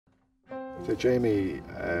So Jamie,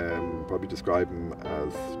 probably describe him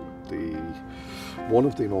as one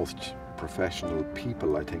of the most professional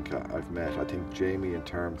people I think I've met. I think Jamie, in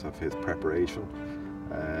terms of his preparation,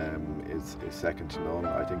 is second to none.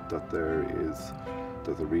 I think that there's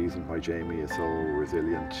a reason why Jamie is so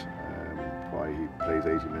resilient, why he plays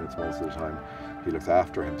 80 minutes most of the time. He looks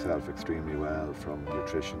after himself extremely well, from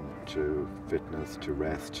nutrition to fitness to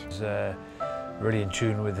rest. He's really in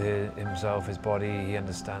tune with himself, his body. He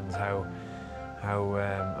understands how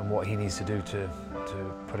and what he needs to do to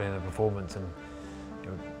put in a performance. And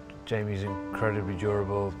Jamie's incredibly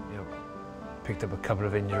durable. Picked up a couple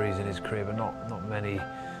of injuries in his career, but not many,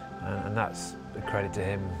 and that's a credit to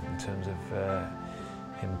him in terms of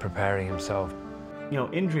him preparing himself.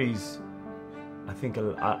 Injuries, I think a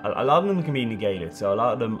lot of them can be negated. So a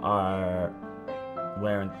lot of them are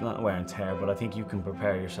not wear and tear, but I think you can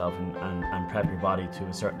prepare yourself and prep your body to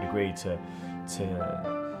a certain degree to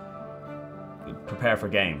prepare for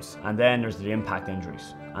games. And then there's the impact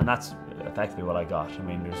injuries, and that's effectively what I got. I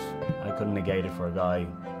mean, I couldn't negate it for a guy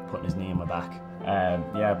putting his knee in my back.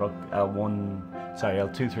 Yeah, I broke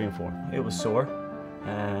L2, 3 and 4. It was sore.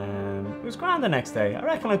 It was grand the next day. I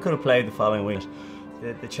reckon I could have played the following week.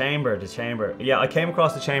 The chamber. Yeah, I came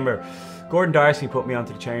across the chamber. Gordon Darcy put me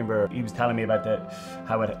onto the chamber. He was telling me about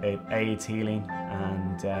how it aids healing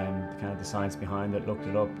and kind of the science behind it. Looked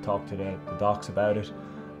it up, talked to the docs about it,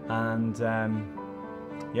 and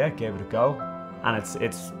yeah, gave it a go. And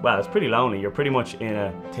it's pretty lonely. You're pretty much in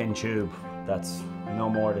a tin tube that's no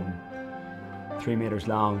more than 3 meters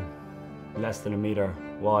long, less than a meter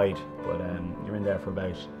wide, but you're in there for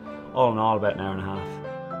all in all about an hour and a half.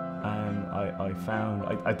 I found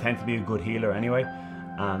I tend to be a good healer anyway,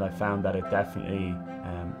 and I found that it definitely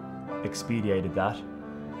expedited that.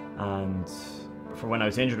 And for when I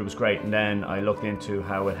was injured, it was great. And then I looked into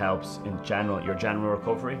how it helps in your general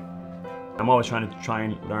recovery. I'm always trying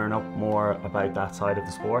to learn up more about that side of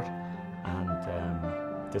the sport.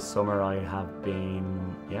 And this summer I've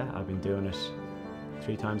been doing it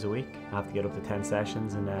 3 times a week. I have to get up to 10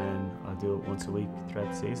 sessions, and then I'll do it once a week throughout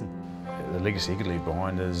the season. The legacy he could leave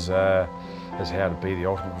behind is how to be the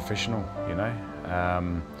ultimate professional,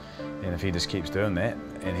 and if he just keeps doing that,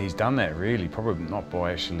 and he's done that really, probably not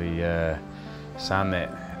by actually saying that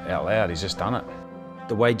out loud, he's just done it.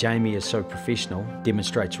 The way Jamie is so professional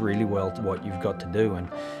demonstrates really well what you've got to do, and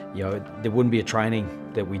there wouldn't be a training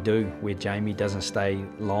that we do where Jamie doesn't stay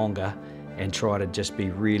longer and try to just be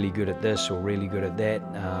really good at this or really good at that,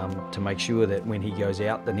 to make sure that when he goes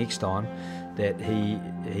out the next time that he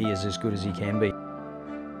is as good as he can be.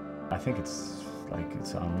 I think it's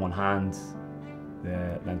on one hand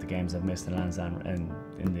the length of games I've missed in Lansdowne and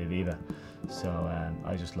in the Aviva, so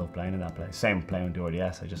I just love playing in that place. Same playing with the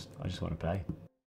RDS, I just want to play.